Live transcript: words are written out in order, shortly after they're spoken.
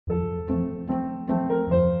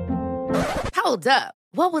Hold up.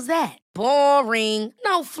 What was that? Boring.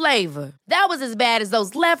 No flavor. That was as bad as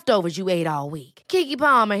those leftovers you ate all week. Keke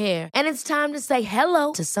Palmer here, and it's time to say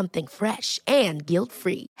hello to something fresh and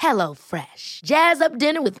guilt-free. Hello Fresh. Jazz up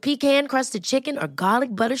dinner with pecan-crusted chicken or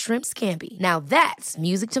garlic butter shrimp scampi. Now that's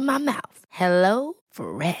music to my mouth. Hello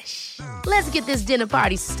Fresh. Let's get this dinner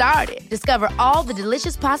party started. Discover all the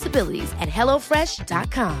delicious possibilities at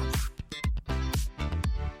hellofresh.com.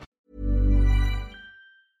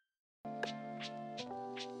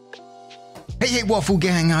 Hey, Waffle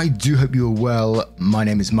Gang, I do hope you're well. My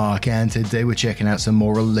name is Mark, and today we're checking out some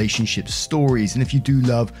more relationship stories. And if you do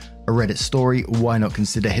love a Reddit story, why not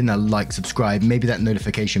consider hitting that like, subscribe, maybe that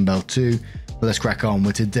notification bell too. But let's crack on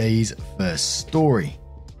with today's first story.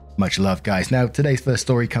 Much love, guys. Now, today's first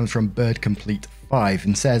story comes from BirdComplete5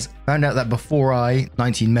 and says, found out that before I,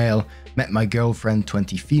 19 male, met my girlfriend,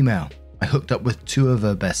 20 female, I hooked up with two of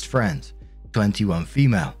her best friends, 21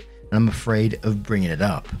 female, and I'm afraid of bringing it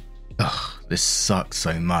up. Ugh, this sucks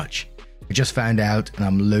so much. I just found out and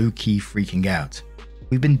I'm low-key freaking out.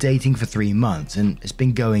 We've been dating for 3 months and it's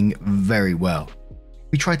been going very well.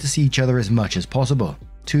 We try to see each other as much as possible,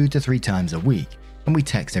 2 to 3 times a week, and we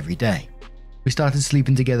text every day. We started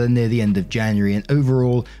sleeping together near the end of January, and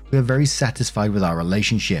overall, we are very satisfied with our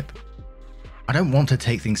relationship. I don't want to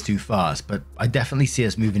take things too fast, but I definitely see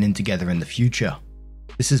us moving in together in the future.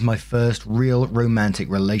 This is my first real romantic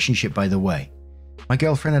relationship, by the way. My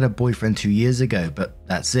girlfriend had a boyfriend 2 years ago, but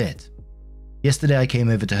that's it. Yesterday I came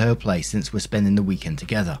over to her place since we're spending the weekend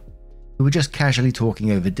together. We were just casually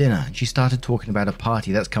talking over dinner, and she started talking about a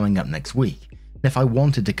party that's coming up next week, and if I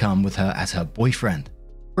wanted to come with her as her boyfriend.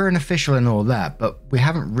 We're an official and all that, but we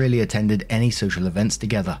haven't really attended any social events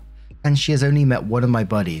together, and she has only met one of my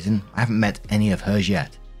buddies, and I haven't met any of hers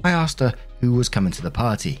yet. I asked her who was coming to the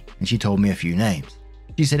party, and she told me a few names.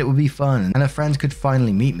 She said it would be fun, and her friends could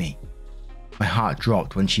finally meet me. My heart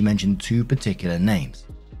dropped when she mentioned 2 particular names.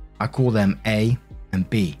 I call them A and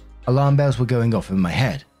B. Alarm bells were going off in my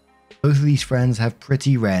head. Both of these friends have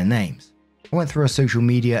pretty rare names. I went through her social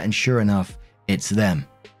media and sure enough, it's them.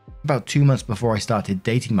 About 2 months before I started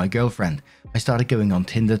dating my girlfriend, I started going on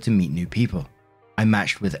Tinder to meet new people. I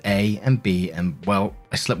matched with A and B and, well,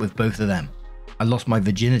 I slept with both of them. I lost my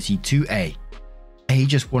virginity to A. A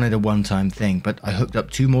just wanted a one-time thing, but I hooked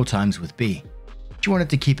up 2 more times with B. She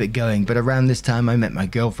wanted to keep it going, but around this time I met my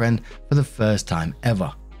girlfriend for the first time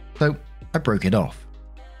ever. So I broke it off.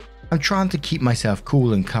 I'm trying to keep myself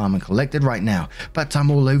cool and calm and collected right now, but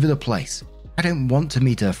I'm all over the place. I don't want to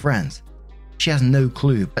meet her friends. She has no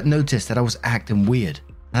clue, but noticed that I was acting weird,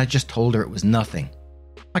 and I just told her it was nothing.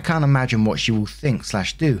 I can't imagine what she will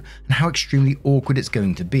think/do and how extremely awkward it's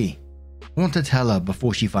going to be. I want to tell her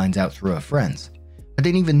before she finds out through her friends. I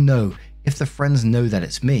don't even know if the friends know that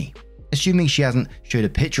it's me, assuming she hasn't showed a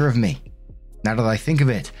picture of me. Now that I think of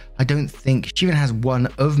it, I don't think she even has one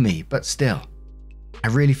of me, but still. I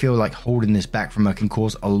really feel like holding this back from her can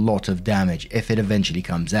cause a lot of damage if it eventually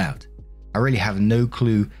comes out. I really have no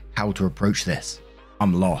clue how to approach this.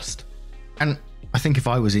 I'm lost. And I think if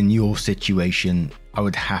I was in your situation, I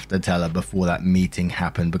would have to tell her before that meeting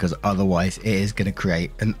happened, because otherwise it is going to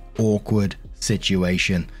create an awkward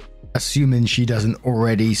situation. Assuming she doesn't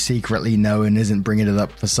already secretly know and isn't bringing it up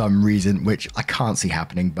for some reason, which I can't see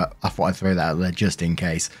happening, but I thought I'd throw that out there just in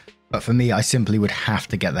case. But for me, I simply would have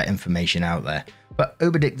to get that information out there. But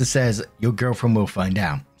Oberdictor says your girlfriend will find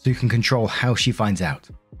out, so you can control how she finds out.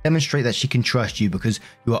 Demonstrate that she can trust you because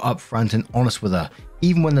you are upfront and honest with her,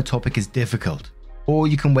 even when the topic is difficult. Or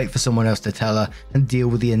you can wait for someone else to tell her and deal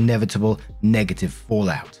with the inevitable negative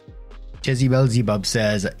fallout. Jezebelzebub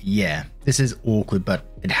says, yeah, this is awkward, but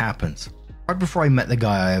it happens. Right before I met the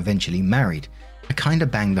guy I eventually married, I kinda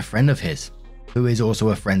banged a friend of his, who is also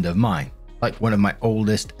a friend of mine, like one of my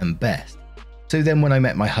oldest and best. So then when I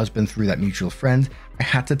met my husband through that mutual friend, I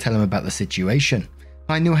had to tell him about the situation.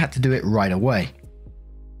 I knew I had to do it right away.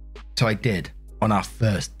 So I did, on our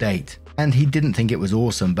first date, and he didn't think it was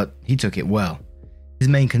awesome, but he took it well. His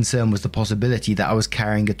main concern was the possibility that I was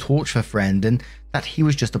carrying a torch for friend and that he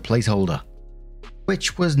was just a placeholder,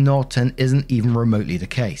 which was not and isn't even remotely the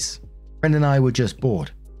case. Friend and I were just bored.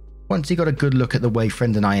 Once he got a good look at the way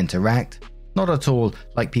friend and I interact, not at all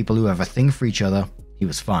like people who have a thing for each other, he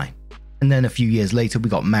was fine. And then a few years later we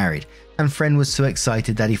got married, and friend was so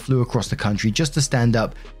excited that he flew across the country just to stand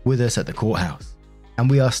up with us at the courthouse. And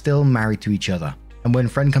we are still married to each other, and when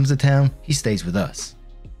friend comes to town, he stays with us.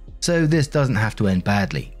 So this doesn't have to end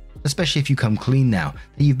badly, especially if you come clean now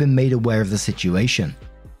that you've been made aware of the situation.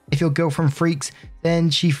 If your girlfriend freaks,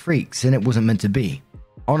 then she freaks and it wasn't meant to be.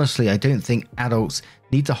 Honestly, I don't think adults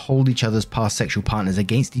need to hold each other's past sexual partners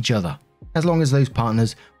against each other. as long as those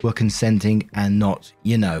partners were consenting and not,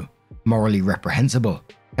 morally reprehensible.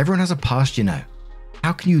 Everyone has a past,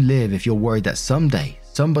 How can you live if you're worried that someday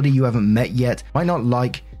somebody you haven't met yet might not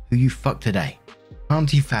like who you fucked today?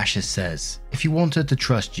 Anti-Fascist says, if you want her to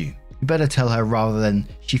trust you, you better tell her rather than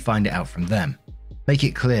she find it out from them. Make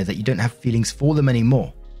it clear that you don't have feelings for them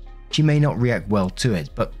anymore. She may not react well to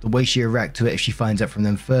it, but the way she reacts to it if she finds out from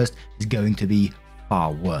them first is going to be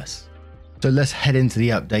far worse. So let's head into the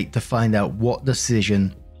update to find out what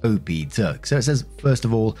decision OP took. So it says, first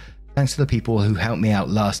of all, thanks to the people who helped me out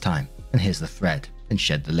last time. And here's the thread, and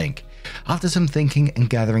shed the link. After some thinking and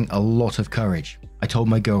gathering a lot of courage, I told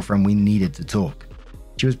my girlfriend we needed to talk.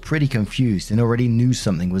 She was pretty confused and already knew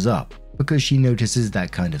something was up, because she notices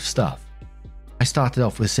that kind of stuff. I started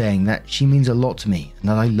off with saying that she means a lot to me and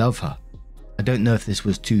that I love her. I don't know if this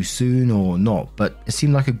was too soon or not, but it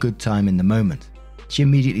seemed like a good time in the moment. She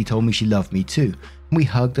immediately told me she loved me too, and we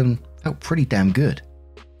hugged and felt pretty damn good.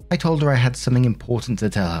 I told her I had something important to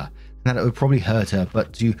tell her, and that it would probably hurt her,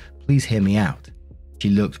 but to please hear me out. She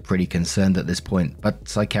looked pretty concerned at this point,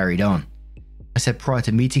 but I carried on. I said prior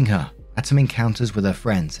to meeting her, I had some encounters with her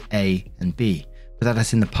friends, A and B, but that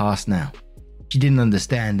is in the past now. She didn't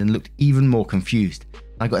understand and looked even more confused,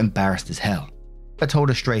 and I got embarrassed as hell. I told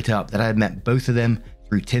her straight up that I had met both of them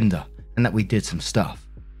through Tinder, and that we did some stuff.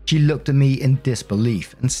 She looked at me in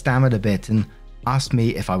disbelief and stammered a bit and asked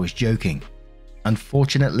me if I was joking.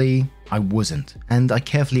 Unfortunately, I wasn't, and I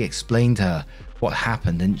carefully explained to her what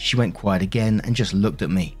happened, and she went quiet again and just looked at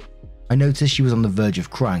me. I noticed she was on the verge of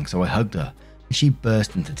crying, so I hugged her, and she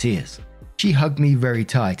burst into tears. She hugged me very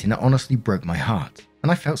tight, and it honestly broke my heart,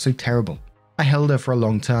 and I felt so terrible. I held her for a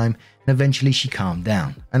long time, and eventually she calmed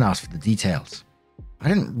down and asked for the details. I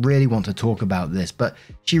didn't really want to talk about this, but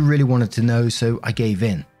she really wanted to know, so I gave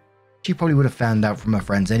in. She probably would have found out from her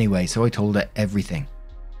friends anyway, so I told her everything.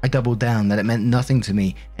 I doubled down that it meant nothing to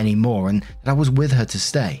me anymore and that I was with her to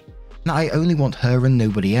stay, and that I only want her and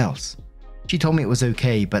nobody else. She told me it was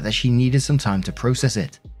okay, but that she needed some time to process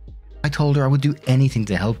it. I told her I would do anything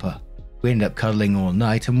to help her. We ended up cuddling all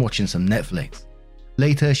night and watching some Netflix.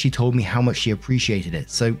 Later, she told me how much she appreciated it,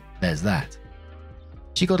 so there's that.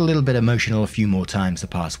 She got a little bit emotional a few more times the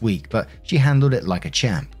past week, but she handled it like a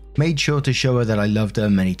champ. Made sure to show her that I loved her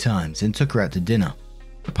many times and took her out to dinner.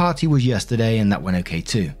 The party was yesterday and that went okay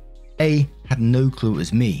too. A had no clue it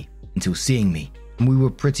was me until seeing me, and we were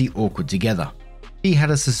pretty awkward together. B had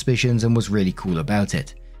her suspicions and was really cool about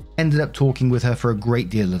it. Ended up talking with her for a great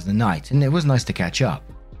deal of the night, and it was nice to catch up.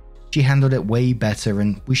 She handled it way better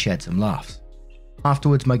and we shared some laughs.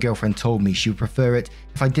 Afterwards, my girlfriend told me she would prefer it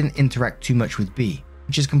if I didn't interact too much with B,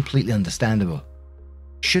 which is completely understandable.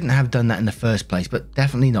 Shouldn't have done that in the first place, but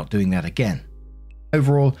definitely not doing that again.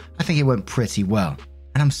 Overall, I think it went pretty well,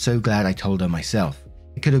 and I'm so glad I told her myself.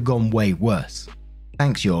 It could have gone way worse.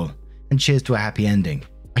 Thanks y'all, and cheers to a happy ending.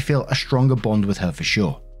 I feel a stronger bond with her for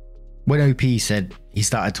sure. When OP said he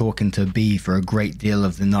started talking to B for a great deal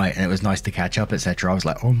of the night and it was nice to catch up, etc., I was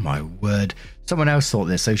like, oh my word. Someone else thought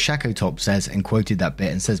this, so Shakotop says and quoted that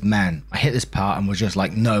bit and says, man, I hit this part and was just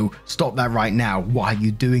like, no, stop that right now. Why are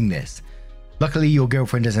you doing this? Luckily, your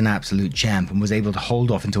girlfriend is an absolute champ and was able to hold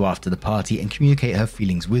off until after the party and communicate her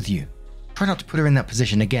feelings with you. Try not to put her in that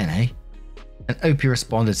position again, eh? And OP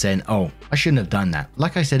responded saying, oh, I shouldn't have done that.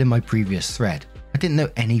 Like I said in my previous thread, I didn't know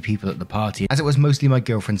any people at the party as it was mostly my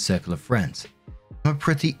girlfriend's circle of friends. I'm a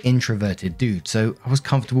pretty introverted dude, so I was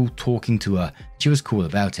comfortable talking to her and she was cool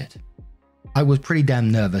about it. I was pretty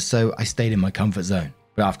damn nervous, so I stayed in my comfort zone,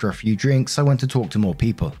 but after a few drinks, I went to talk to more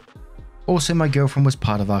people. Also, my girlfriend was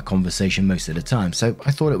part of our conversation most of the time, so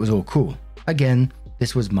I thought it was all cool. Again,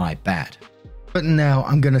 this was my bad. But now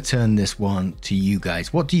I'm going to turn this one to you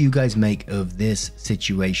guys. What do you guys make of this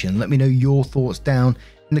situation? Let me know your thoughts down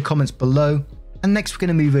in the comments below. And next we're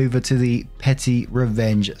going to move over to the Petty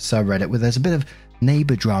Revenge subreddit where there's a bit of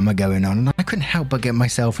neighbor drama going on and I couldn't help but get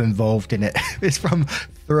myself involved in it. It's from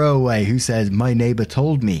Throwaway, who says, my neighbor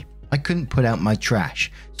told me I couldn't put out my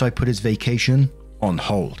trash, so I put his vacation on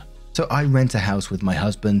hold. So I rent a house with my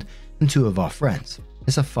husband and two of our friends.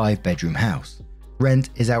 It's a 5-bedroom house. Rent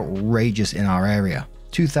is outrageous in our area,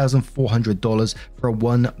 $2,400 for a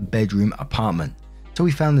 1-bedroom apartment. So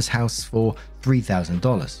we found this house for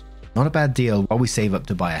 $3,000. Not a bad deal while we save up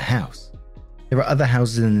to buy a house. There are other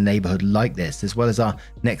houses in the neighborhood like this, as well as our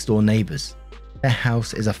next door neighbors. Their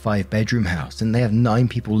house is a 5-bedroom house and they have 9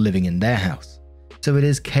 people living in their house. So it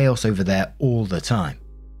is chaos over there all the time.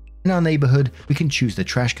 In our neighborhood, we can choose the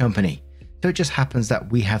trash company. So it just happens that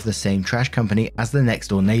we have the same trash company as the next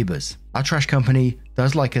door neighbors. Our trash company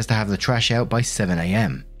does like us to have the trash out by 7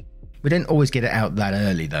 a.m. We didn't always get it out that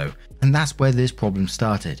early though, and that's where this problem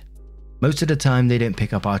started. Most of the time they don't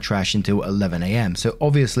pick up our trash until 11 AM, so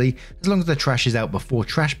obviously as long as the trash is out before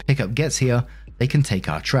trash pickup gets here, they can take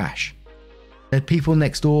our trash. The people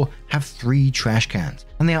next door have 3 trash cans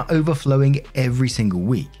and they are overflowing every single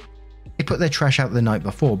week. They put their trash out the night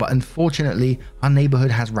before, but unfortunately our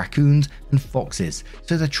neighborhood has raccoons and foxes,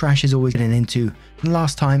 so the trash is always getting into, and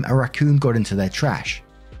last time a raccoon got into their trash,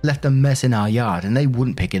 left a mess in our yard and they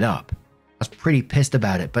wouldn't pick it up. I was pretty pissed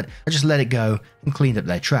about it, but I just let it go and cleaned up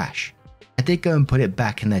their trash. I did go and put it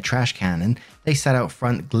back in their trash can and they sat out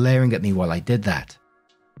front glaring at me while I did that.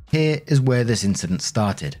 Here is where this incident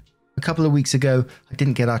started. A couple of weeks ago, I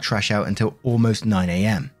didn't get our trash out until almost 9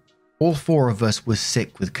 AM. All 4 of us were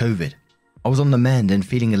sick with COVID. I was on the mend and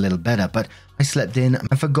feeling a little better, but I slept in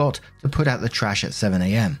and forgot to put out the trash at 7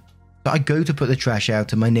 AM. So I go to put the trash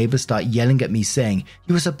out and my neighbors start yelling at me saying,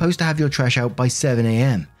 "You were supposed to have your trash out by 7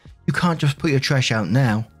 AM. You can't just put your trash out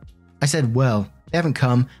now." I said, "Well, they haven't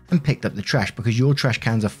come and picked up the trash because your trash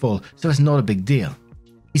cans are full, so it's not a big deal."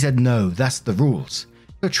 He said, "No, that's the rules.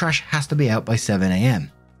 Your trash has to be out by 7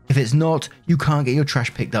 AM. If it's not, you can't get your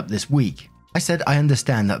trash picked up this week." I said I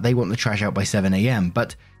understand that they want the trash out by 7 AM,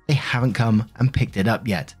 but they haven't come and picked it up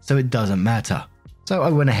yet, so it doesn't matter. So I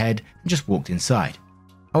went ahead and just walked inside.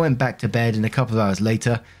 I went back to bed and a couple of hours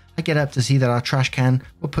later, I get up to see that our trash can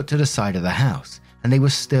were put to the side of the house and they were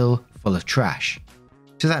still full of trash.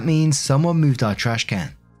 So that means someone moved our trash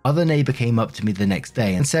can. Other neighbor came up to me the next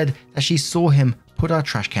day and said that she saw him put our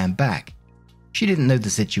trash can back. She didn't know the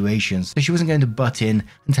situation, so she wasn't going to butt in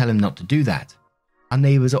and tell him not to do that. Our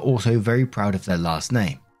neighbors are also very proud of their last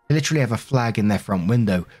name. They literally have a flag in their front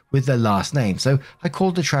window with their last name, so I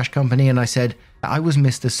called the trash company and I said that I was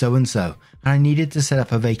Mr. So-and-so and I needed to set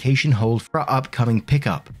up a vacation hold for our upcoming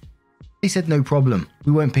pickup. They said no problem,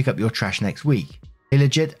 we won't pick up your trash next week. They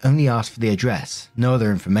legit only asked for the address, no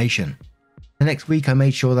other information. The next week I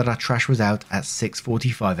made sure that our trash was out at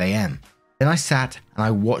 6:45 AM. Then I sat and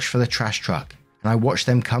I watched for the trash truck and I watched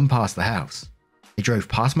them come past the house. They drove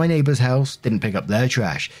past my neighbor's house, didn't pick up their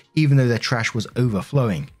trash, even though their trash was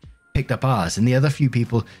overflowing. Picked up ours and the other few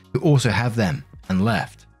people who also have them and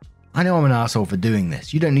left. I know I'm an asshole for doing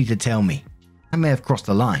this, you don't need to tell me. I may have crossed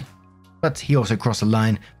the line. But he also crossed the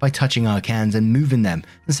line by touching our cans and moving them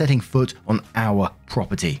and setting foot on our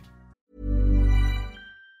property.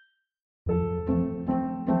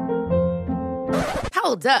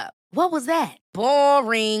 Hold up. What was that?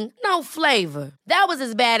 Boring. No flavor. That was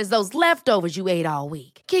as bad as those leftovers you ate all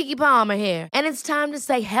week. Keke Palmer here, and it's time to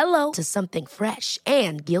say hello to something fresh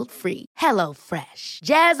and guilt-free. Hello Fresh.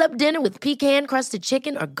 Jazz up dinner with pecan-crusted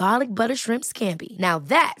chicken or garlic butter shrimp scampi. Now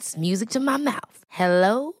that's music to my mouth.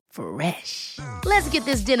 Hello Fresh. Let's get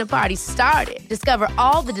this dinner party started. Discover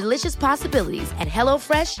all the delicious possibilities at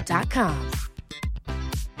hellofresh.com.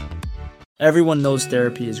 Everyone knows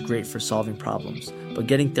therapy is great for solving problems, but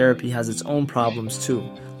getting therapy has its own problems too,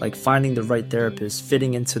 like finding the right therapist,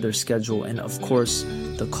 fitting into their schedule, and of course,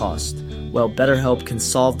 the cost. Well, BetterHelp can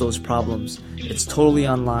solve those problems. It's totally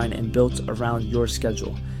online and built around your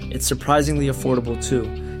schedule. It's surprisingly affordable too.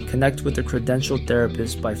 Connect with a credentialed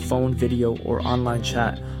therapist by phone, video, or online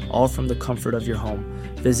chat, all from the comfort of your home.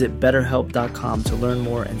 Visit BetterHelp.com to learn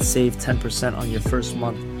more and save 10% on your first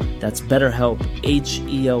month. That's BetterHelp,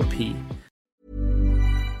 H-E-L-P.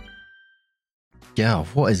 Yeah,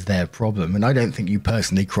 what is their problem? And I don't think you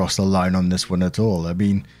personally crossed the line on this one at all. I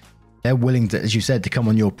mean, they're willing to, as you said, to come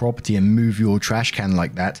on your property and move your trash can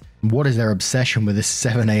like that. What is their obsession with this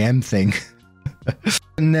 7 AM thing?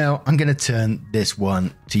 Now, I'm going to turn this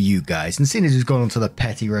one to you guys. And seeing as we've gone onto the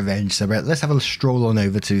petty revenge subreddit, let's have a stroll on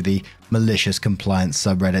over to the malicious compliance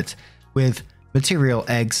subreddit with Material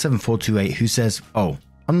Egg 7428, who says, "Oh,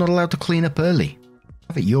 I'm not allowed to clean up early.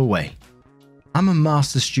 Have it your way. I'm a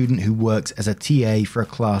master's student who works as a TA for a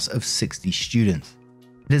class of 60 students.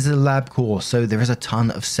 It is a lab course, so there is a ton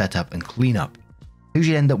of setup and cleanup. I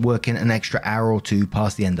usually end up working an extra hour or two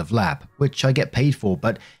past the end of lab, which I get paid for,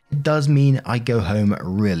 but it does mean I go home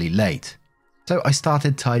really late. So I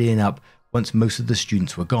started tidying up once most of the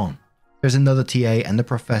students were gone. There's another TA and the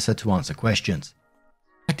professor to answer questions.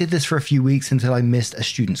 I did this for a few weeks until I missed a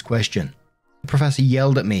student's question. The professor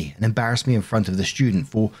yelled at me and embarrassed me in front of the student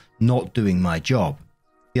for not doing my job.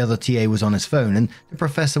 The other TA was on his phone and the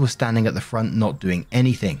professor was standing at the front not doing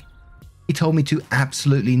anything. He told me to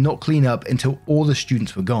absolutely not clean up until all the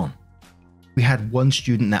students were gone. We had one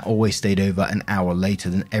student that always stayed over an hour later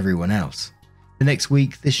than everyone else. The next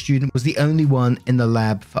week, this student was the only one in the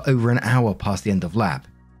lab for over an hour past the end of lab.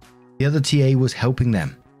 The other TA was helping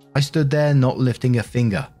them. I stood there not lifting a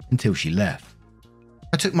finger until she left.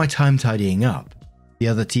 I took my time tidying up. The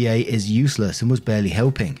other TA is useless and was barely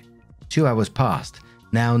helping. 2 hours passed.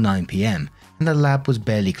 now 9 PM, and the lab was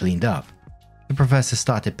barely cleaned up. The professor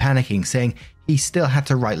started panicking, saying he still had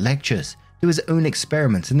to write lectures, do his own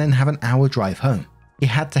experiments, and then have an hour drive home. He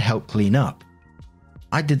had to help clean up.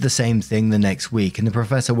 I did the same thing the next week, and the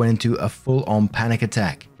professor went into a full-on panic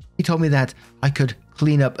attack. He told me that I could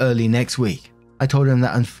clean up early next week. I told him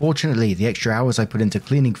that unfortunately the extra hours I put into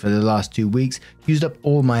cleaning for the last 2 weeks used up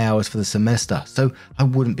all my hours for the semester, so I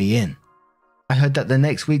wouldn't be in. I heard that the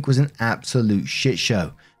next week was an absolute shit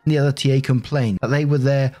show, and the other TA complained that they were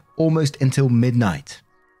there almost until midnight.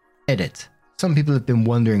 Edit. Some people have been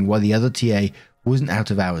wondering why the other TA wasn't out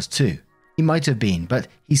of hours too. He might have been, but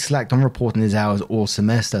he slacked on reporting his hours all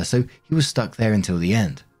semester, so he was stuck there until the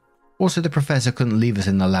end. Also, the professor couldn't leave us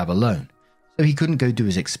in the lab alone, so he couldn't go do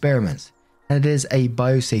his experiments, and it is a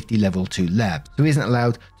biosafety level 2 lab, so he isn't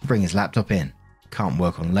allowed to bring his laptop in. Can't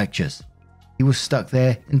work on lectures. He was stuck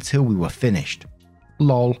there until we were finished.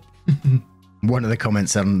 Lol. One of the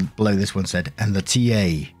comments below this one said, and the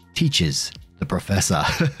TA teaches the professor.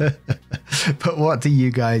 But what do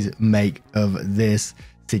you guys make of this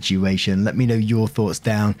situation? Let me know your thoughts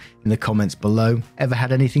down in the comments below. Ever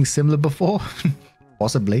had anything similar before?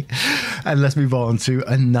 Possibly. And let's move on to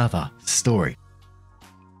another story.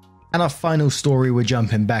 And our final story, we're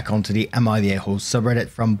jumping back onto the Am I the A-Hole subreddit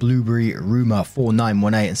from Blueberry Rumor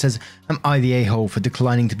 4918 and says, Am I the A-Hole for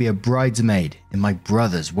declining to be a bridesmaid in my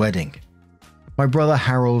brother's wedding? My brother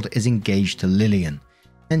Harold is engaged to Lillian,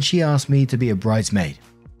 and she asked me to be a bridesmaid.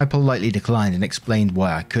 I politely declined and explained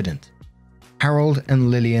why I couldn't. Harold and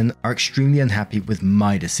Lillian are extremely unhappy with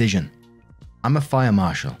my decision. I'm a fire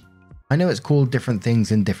marshal. I know it's called different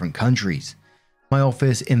things in different countries. My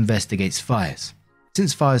office investigates fires.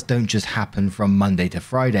 Since fires don't just happen from Monday to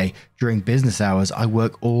Friday, during business hours I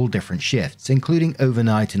work all different shifts, including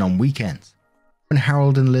overnight and on weekends. When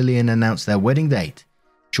Harold and Lillian announced their wedding date,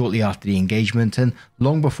 shortly after the engagement and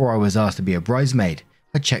long before I was asked to be a bridesmaid,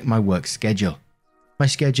 I checked my work schedule. My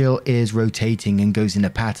schedule is rotating and goes in a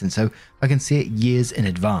pattern, so I can see it years in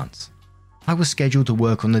advance. I was scheduled to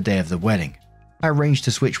work on the day of the wedding. I arranged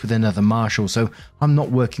to switch with another marshal, so I'm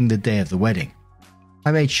not working the day of the wedding.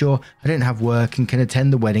 I made sure I didn't have work and can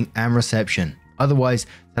attend the wedding and reception, otherwise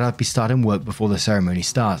that I'd be starting work before the ceremony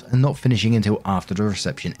starts and not finishing until after the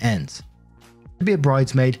reception ends. To be a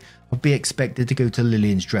bridesmaid, I'd be expected to go to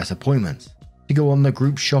Lillian's dress appointments, to go on the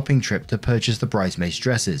group shopping trip to purchase the bridesmaids'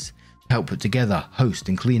 dresses, to help put together, host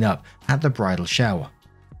and clean up at the bridal shower,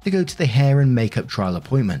 to go to the hair and makeup trial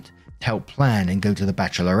appointment, to help plan and go to the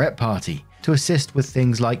bachelorette party, to assist with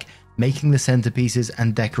things like making the centerpieces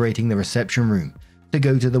and decorating the reception room, to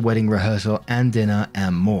go to the wedding rehearsal and dinner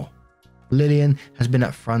and more. Lillian has been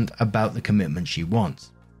upfront about the commitment she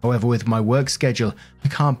wants. However, with my work schedule, I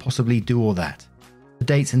can't possibly do all that. The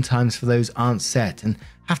dates and times for those aren't set and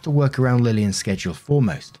have to work around Lillian's schedule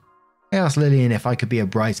foremost. I asked Lillian if I could be a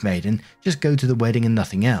bridesmaid and just go to the wedding and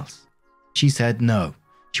nothing else. She said no.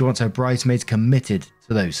 She wants her bridesmaids committed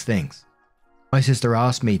to those things. My sister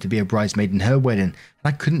asked me to be a bridesmaid in her wedding, and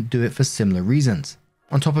I couldn't do it for similar reasons.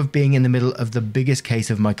 On top of being in the middle of the biggest case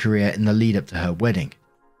of my career in the lead up to her wedding.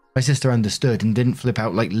 My sister understood and didn't flip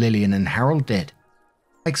out like Lillian and Harold did.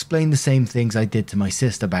 I explained the same things I did to my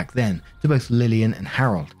sister back then to both Lillian and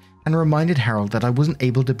Harold, and reminded Harold that I wasn't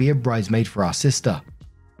able to be a bridesmaid for our sister.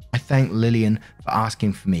 I thanked Lillian for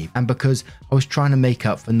asking for me, and because I was trying to make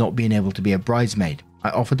up for not being able to be a bridesmaid, I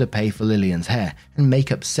offered to pay for Lillian's hair and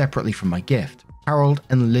makeup separately from my gift. Harold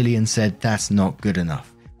and Lillian said that's not good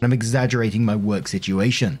enough, and I'm exaggerating my work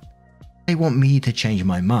situation. They want me to change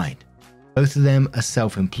my mind. Both of them are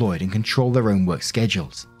self-employed and control their own work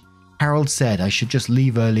schedules. Harold said I should just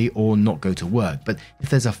leave early or not go to work, but if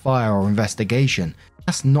there's a fire or investigation,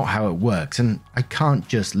 that's not how it works and I can't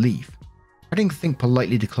just leave. I didn't think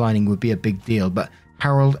politely declining would be a big deal, but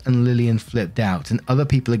Harold and Lillian flipped out and other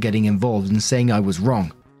people are getting involved and saying I was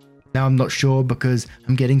wrong. Now I'm not sure because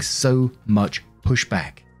I'm getting so much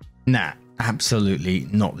pushback. Nah, absolutely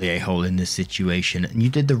not the a-hole in this situation, and you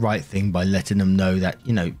did the right thing by letting them know that,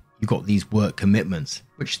 you got these work commitments,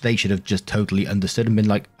 which they should have just totally understood and been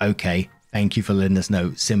like, okay, thank you for letting us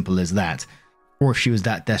know, simple as that. Or if she was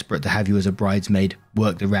that desperate to have you as a bridesmaid,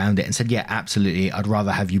 worked around it and said, yeah, absolutely, I'd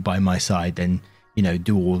rather have you by my side than,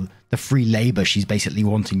 do all the free labor she's basically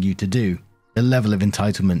wanting you to do. The level of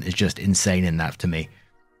entitlement is just insane in that to me.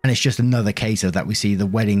 And it's just another case of that we see the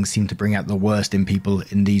weddings seem to bring out the worst in people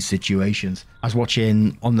in these situations. I was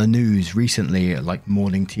watching on the news recently, like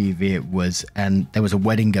morning TV it was, and there was a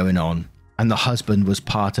wedding going on and the husband was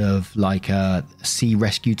part of like a sea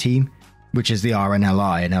rescue team, which is the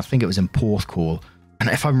RNLI, and I think it was in Porthcawl. And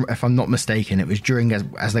if I'm not mistaken, it was during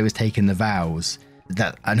as they was taking the vows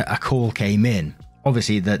that a call came in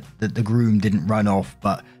Obviously, the groom didn't run off,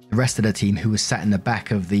 but the rest of the team who was sat in the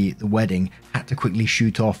back of the wedding had to quickly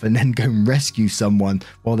shoot off and then go and rescue someone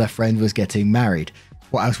while their friend was getting married.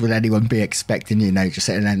 What else would anyone be expecting, just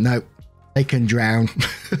sitting there, no, they can drown.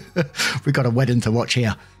 We got a wedding to watch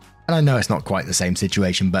here. And I know it's not quite the same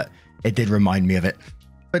situation, but it did remind me of it.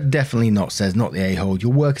 But definitely not, says Not the A-hole.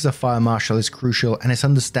 Your work as a fire marshal is crucial, and it's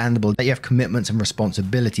understandable that you have commitments and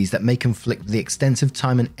responsibilities that may conflict with the extensive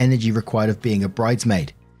time and energy required of being a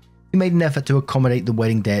bridesmaid. You made an effort to accommodate the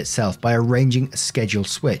wedding day itself by arranging a schedule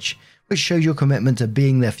switch, which shows your commitment to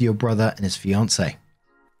being there for your brother and his fiancée.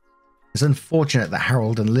 It's unfortunate that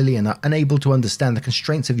Harold and Lillian are unable to understand the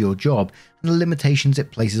constraints of your job and the limitations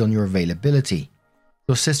it places on your availability.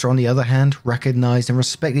 Your sister, on the other hand, recognized and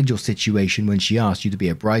respected your situation when she asked you to be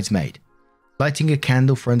a bridesmaid. Lighting a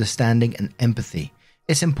candle for understanding and empathy,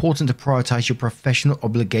 it's important to prioritize your professional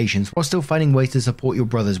obligations while still finding ways to support your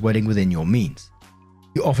brother's wedding within your means.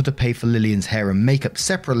 You offer to pay for Lillian's hair and makeup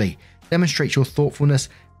separately, demonstrates your thoughtfulness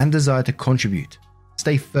and desire to contribute.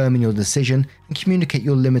 Stay firm in your decision and communicate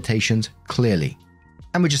your limitations clearly.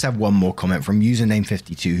 And we just have one more comment from username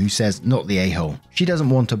 52 who says, Not the A-hole. She doesn't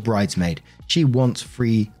want a bridesmaid. She wants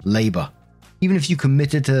free labor. Even if you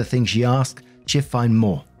committed to the things she asked, she'd find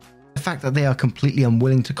more. The fact that they are completely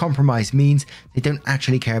unwilling to compromise means they don't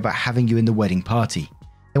actually care about having you in the wedding party.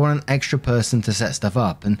 They want an extra person to set stuff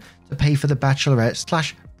up and to pay for the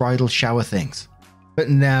bachelorette/bridal shower things. But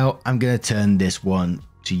now I'm going to turn this one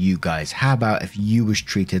to you guys. How about if you was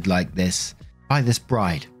treated like this by this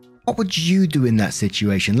bride? What would you do in that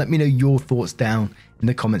situation? Let me know your thoughts down in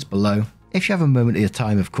the comments below. If you have a moment of your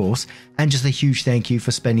time, of course. And just a huge thank you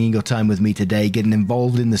for spending your time with me today, getting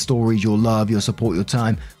involved in the stories, your love, your support, your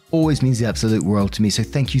time. Always means the absolute world to me. So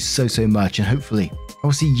thank you so much. And hopefully I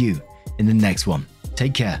will see you in the next one.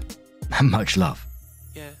 Take care and much love.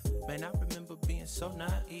 Yeah, man, I remember being so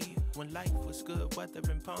naive when life was good, weather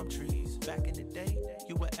and palm trees. Back in the day,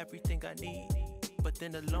 you were everything I need. But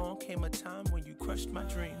then along came a time when you crushed my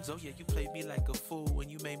dreams. Oh yeah, you played me like a fool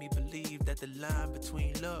when you made me believe that the line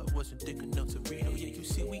between love wasn't thick enough to read. Oh yeah, you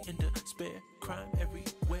see we in despair, crime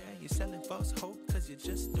everywhere. You're selling false hope cause you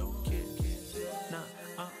just don't care.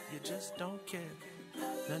 Nah, you just don't care.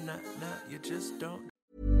 Nah, you just don't.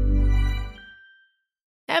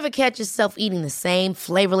 Ever catch yourself eating the same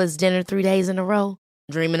flavorless dinner 3 days in a row?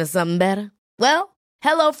 Dreaming of something better? Well,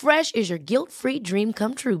 HelloFresh is your guilt-free dream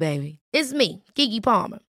come true, baby. It's me, Keke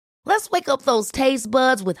Palmer. Let's wake up those taste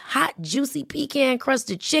buds with hot, juicy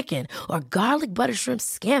pecan-crusted chicken or garlic butter shrimp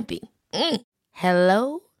scampi.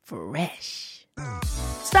 Hello Fresh.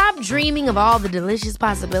 Stop dreaming of all the delicious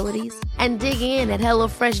possibilities and dig in at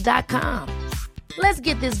HelloFresh.com. Let's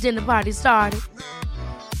get this dinner party started.